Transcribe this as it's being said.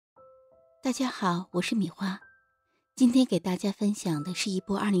大家好，我是米花。今天给大家分享的是一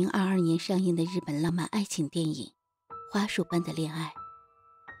部2022年上映的日本浪漫爱情电影《花束般的恋爱》。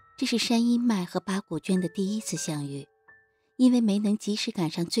这是山阴麦和八谷娟的第一次相遇，因为没能及时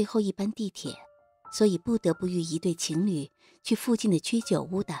赶上最后一班地铁，所以不得不与一对情侣去附近的居酒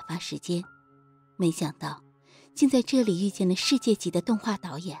屋打发时间。没想到，竟在这里遇见了世界级的动画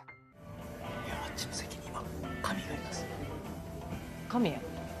导演。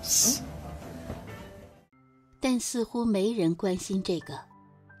但似乎没人关心这个，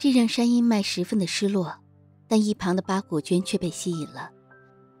这让山阴麦十分的失落。但一旁的八谷娟却被吸引了。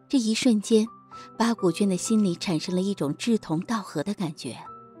这一瞬间，八谷娟的心里产生了一种志同道合的感觉。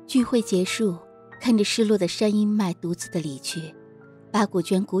聚会结束，看着失落的山阴麦独自的离去，八谷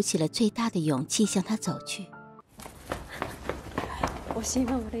娟鼓起了最大的勇气向他走去。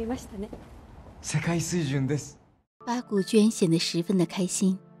八谷娟显得十分的开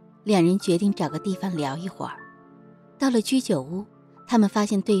心，两人决定找个地方聊一会儿。到了居酒屋，他们发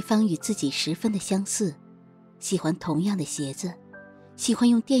现对方与自己十分的相似，喜欢同样的鞋子，喜欢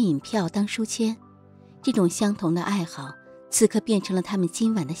用电影票当书签。这种相同的爱好此刻变成了他们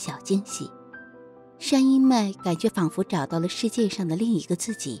今晚的小惊喜。山阴麦感觉仿佛找到了世界上的另一个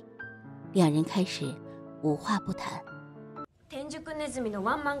自己，两人开始无话不谈。天竺ネズミの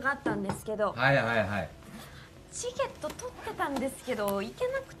ワンマンがあったんですけど、チケット取ってたんですけど行け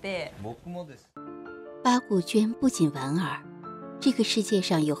なくて。僕もです。八谷娟不仅莞尔，这个世界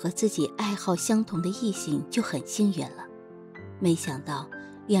上有和自己爱好相同的异性就很幸运了。没想到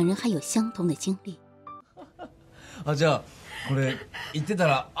两人还有相同的经历。じゃあこれ言ってた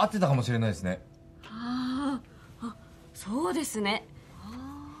ら合ってたかもしれないですね。そうですね。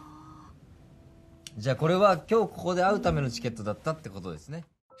じゃあこれは今日ここで会うためのチケットだったってことですね。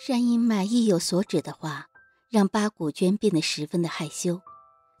山阴麦意有所指的话，让八谷娟变得十分的害羞。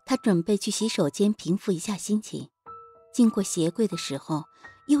她准备去洗手间平复一下心情，经过鞋柜的时候，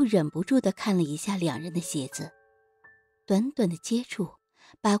又忍不住地看了一下两人的鞋子。短短的接触，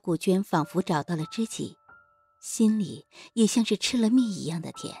八谷娟仿佛找到了知己，心里也像是吃了蜜一样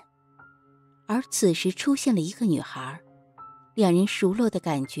的甜。而此时出现了一个女孩，两人熟络的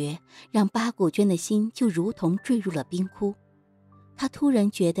感觉让八谷娟的心就如同坠入了冰窟。她突然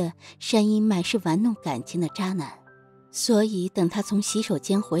觉得山阴麦是玩弄感情的渣男，所以等她从洗手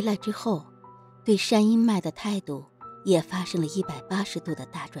间回来之后，对山阴麦的态度也发生了180度的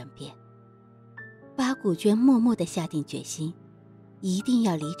大转变。八谷娟默默地下定决心，一定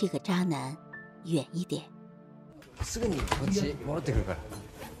要离这个渣男远一点。すぐにこっち戻ってくるから。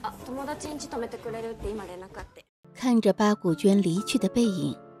友達ん家泊めてくれるって今連絡あって。看着八谷娟离去的背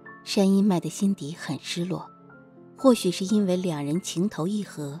影，山阴麦的心底很失落。或许是因为两人情投意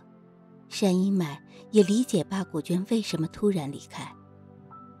合，山阴麦也理解八谷娟为什么突然离开。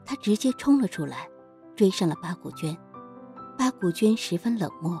他直接冲了出来，追上了八谷娟。八谷娟十分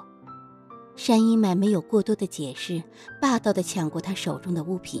冷漠，山阴麦没有过多的解释，霸道地抢过他手中的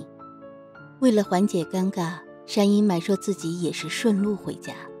物品。为了缓解尴尬，山阴麦说自己也是顺路回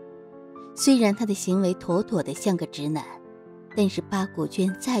家。虽然他的行为妥妥的像个直男，但是八谷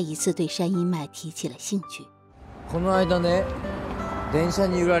娟再一次对山阴麦提起了兴趣。この間ね、電車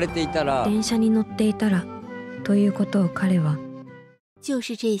に揺られていたら。電車に乗っていたらということを彼は。就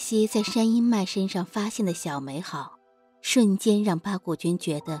是这些在山阴麦身上发现的小美好，瞬間让八谷娟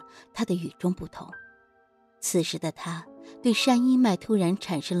觉得她的与众不同。此时的她对山阴麦突然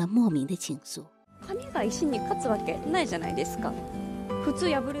产生了莫名的情愫。紙が石に勝つわけないじゃないですか。普通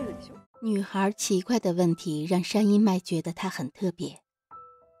破れるでしょ。女孩奇怪的问题让山阴麦觉得她很特别。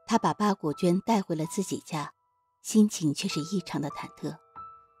她把八谷娟带回了自己家，心情却是异常的忐忑，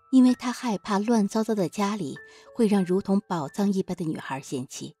因为她害怕乱糟糟的家里会让如同宝藏一般的女孩嫌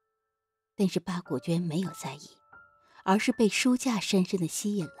弃。但是八谷娟没有在意，而是被书架深深的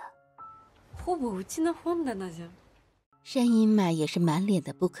吸引了。ほぼうちの本棚じゃん。山阴麦也是满脸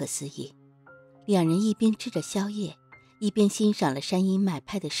的不可思议。两人一边吃着宵夜，一边欣赏了山阴麦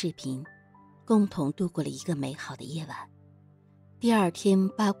拍的视频，共同度过了一个美好的夜晚。第二天，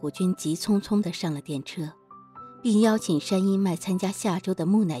八谷娟急匆匆地上了电车，并邀请山阴麦参加下周的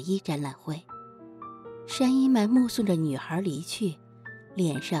木乃伊展览会。山阴麦目送着女孩离去，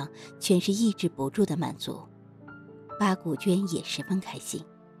脸上全是抑制不住的满足。八谷娟也十分开心，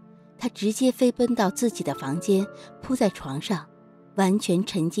她直接飞奔到自己的房间，扑在床上，完全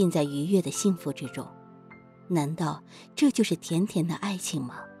沉浸在愉悦的幸福之中。难道这就是甜甜的爱情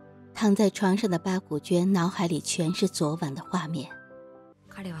吗？躺在床上的八谷娟脑海里全是昨晚的画面。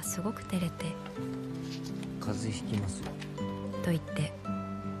彼はすごく照れて、風邪ひきますよ。と言って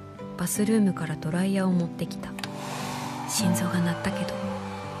バスルームからドライヤーを持ってきた。心臓が鳴ったけど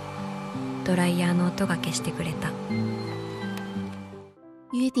ドライヤーの音が消してくれた。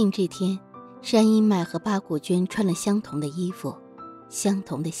约定这天，山阴麦和八股娟穿了相同的衣服，相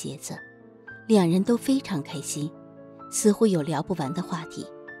同的鞋子，两人都非常开心，似乎有聊不完的话题，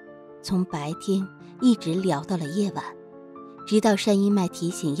从白天一直聊到了夜晚，直到山阴麦提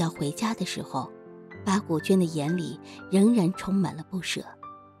醒要回家的时候，八股娟的眼里仍然充满了不舍。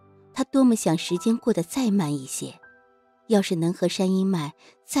她多么想时间过得再慢一些，要是能和山阴麦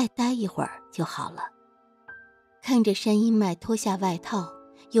再待一会儿就好了。看着山阴麦脱下外套，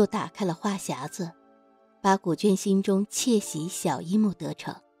又打开了花匣子，八股娟心中窃喜小一幕得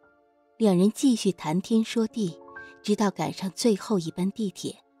逞。两人继续谈天说地，直到赶上最后一班地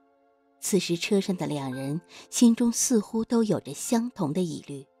铁。此时车上的两人心中似乎都有着相同的疑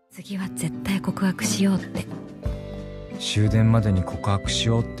虑。次は絶対告白しようって。終電までに告白し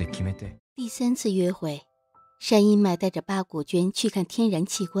ようって決めて。第3次约会，山阴麦带着八股娟去看天然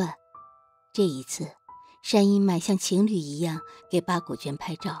气罐。这一次，山阴麦像情侣一样给八股娟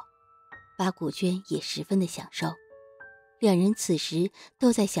拍照，八股娟也十分的享受。两人此时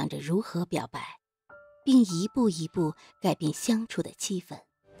都在想着如何表白，并一步一步改变相处的气氛。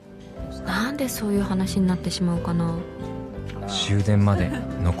なんでそういう話になってしまうかな。終電まで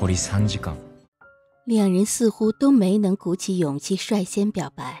残り3時間。两人似乎都没能鼓起勇气率先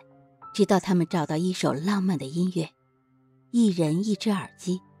表白，直到他们找到一首浪漫的音乐，一人一只耳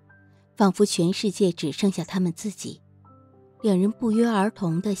机，仿佛全世界只剩下他们自己。两人不约而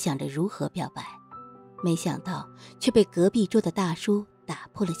同地想着如何表白，没想到却被隔壁桌的大叔打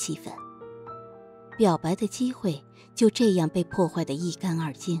破了气氛。表白的机会就这样被破坏得一干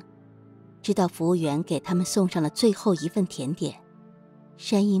二净，直到服务员给他们送上了最后一份甜点，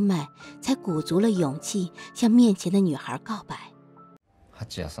山阴麦才鼓足了勇气向面前的女孩告白。八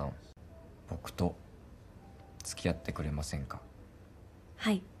谷さん、僕と付き合ってくれませんか？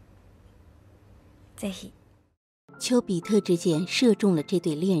はい。ぜひ。丘比特之箭射中了这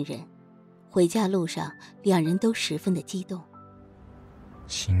对恋人，回家路上两人都十分的激动。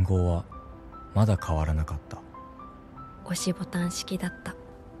信号はまだ変わらなかった。押しボタン式だった。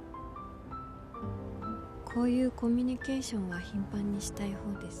こういうコミュニケーションは頻繁にしたい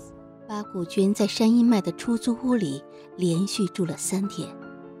方です。八股娟在山阴麦的出租屋里连续住了3天，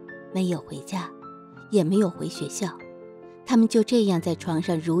没有回家，也没有回学校，他们就这样在床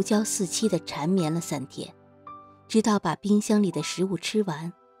上如胶似漆地缠绵了3天，直到把冰箱里的食物吃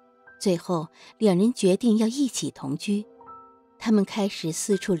完。最后两人决定要一起同居，他们开始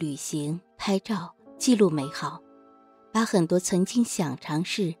四处旅行，拍照，记录美好，把很多曾经想尝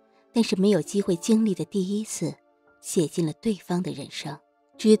试但是没有机会经历的第一次写进了对方的人生。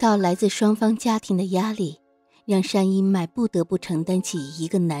直到来自双方家庭的压力，让山阴麦不得不承担起一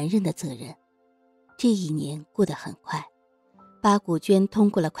个男人的责任。这一年过得很快，八股娟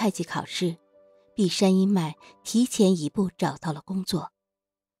通过了会计考试，比山阴麦提前一步找到了工作，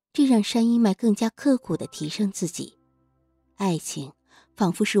这让山阴麦更加刻苦地提升自己。爱情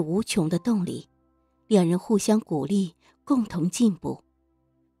仿佛是无穷的动力，两人互相鼓励，共同进步。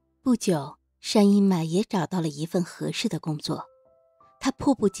不久，山阴麦也找到了一份合适的工作，他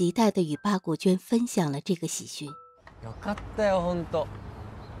迫不及待地与八股娟分享了这个喜讯。よかったよ、本当。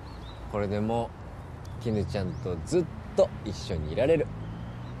これでも絹ちゃんとずっと一緒にいられる。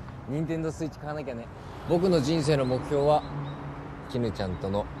任天堂スイッチ買わなきゃね。僕の人生の目標は絹ちゃん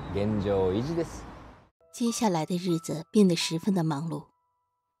との現状維持です。接下来的日子变得十分的忙碌，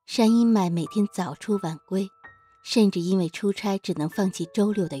山阴麦每天早出晚归，甚至因为出差只能放弃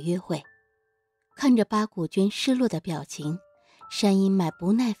周六的约会。看着八股娟失落的表情，山阴麦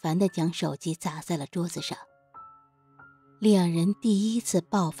不耐烦地将手机砸在了桌子上。两人第一次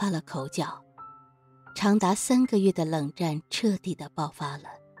爆发了口角，长达3个月的冷战彻底地爆发了。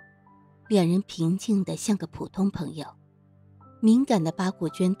两人平静得像个普通朋友。敏感的八股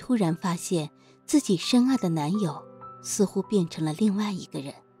娟突然发现自己深爱的男友似乎变成了另外一个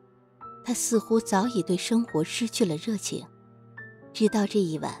人，他似乎早已对生活失去了热情。直到这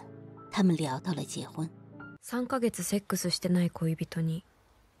一晚，他们聊到了结婚。3ヶ月セックスしてない恋人に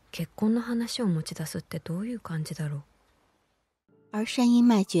結婚の話を持ち出すってどういう感じだろう。而山阴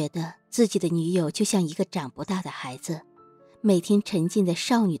麦觉得自己的女友就像一个长不大的孩子，每天沉浸在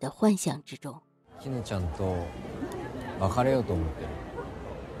少女的幻想之中。絹ちゃんと別れようと思ってる。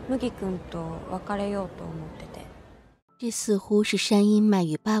麦君と別れようと思ってて。这似乎是山阴麦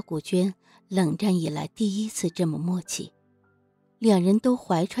与八股娟冷战以来第一次这么默契。两人都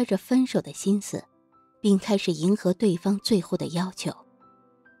怀揣着分手的心思，并开始迎合对方最后的要求。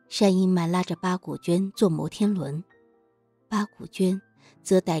山阴麦拉着八股娟坐摩天轮，八股娟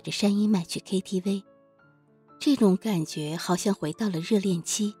则带着山阴麦去 KTV。这种感觉好像回到了热恋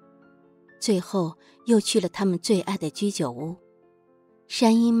期。最后又去了他们最爱的居酒屋。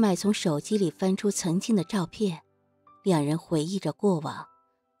山阴麦从手机里翻出曾经的照片，两人回忆着过往，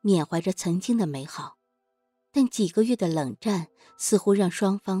缅怀着曾经的美好。但几个月的冷战似乎让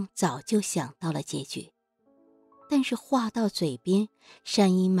双方早就想到了结局。但是话到嘴边，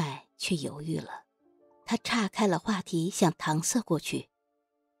山阴麦却犹豫了。他岔开了话题，想搪塞过去，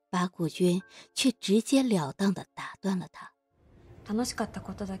八股娟却直截了当地打断了他。楽しかった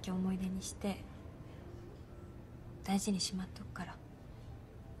ことだけ思い出にして大事にしまっとくから。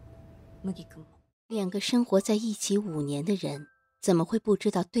麦君も。两个生活在一起5年的人，怎么会不知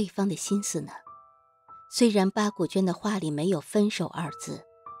道对方的心思呢？虽然八股娟的话里没有分手2字，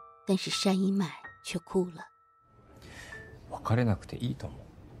但是山阴麦却哭了。別れなくていいと思う。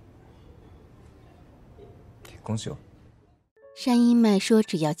結婚しよう。山阴麦说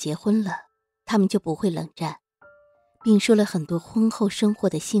只要结婚了，他们就不会冷战，并说了很多婚后生活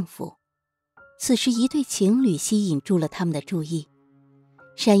的幸福。此时一对情侣吸引住了他们的注意，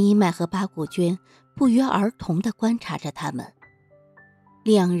山阴麦和八股娟不约而同地观察着他们。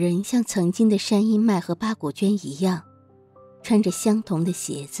两人像曾经的山阴麦和八股娟一样，穿着相同的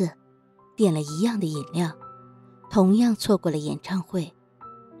鞋子，点了一样的饮料，同样错过了演唱会。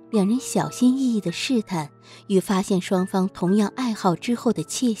两人小心翼翼的试探与发现双方同样爱好之后的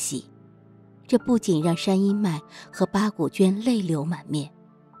窃喜，这不仅让山阴麦和八股娟泪流满面，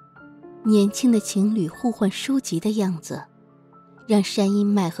年轻的情侣互换书籍的样子，让山阴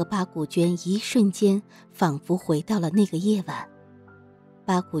麦和八股娟一瞬间仿佛回到了那个夜晚。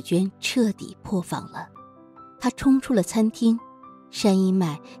八股娟彻底破防了，她冲出了餐厅，山阴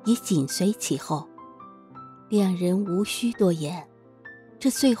麦也紧随其后。两人无需多言，这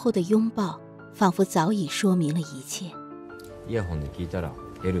最后的拥抱仿佛早已说明了一切。イヤホンで聞いたら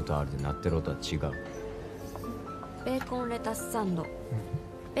L と R で鳴ってる音は違う。ベーコンレタスサンド。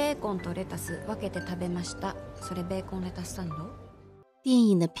ベーコンとレタス分けて食べました。それベーコンレタスサンド？电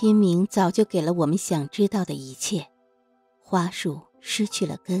影的片名早就给了我们想知道的一切。花树失去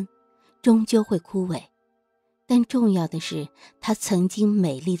了根，终究会枯萎，但重要的是，它曾经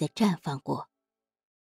美丽的绽放过。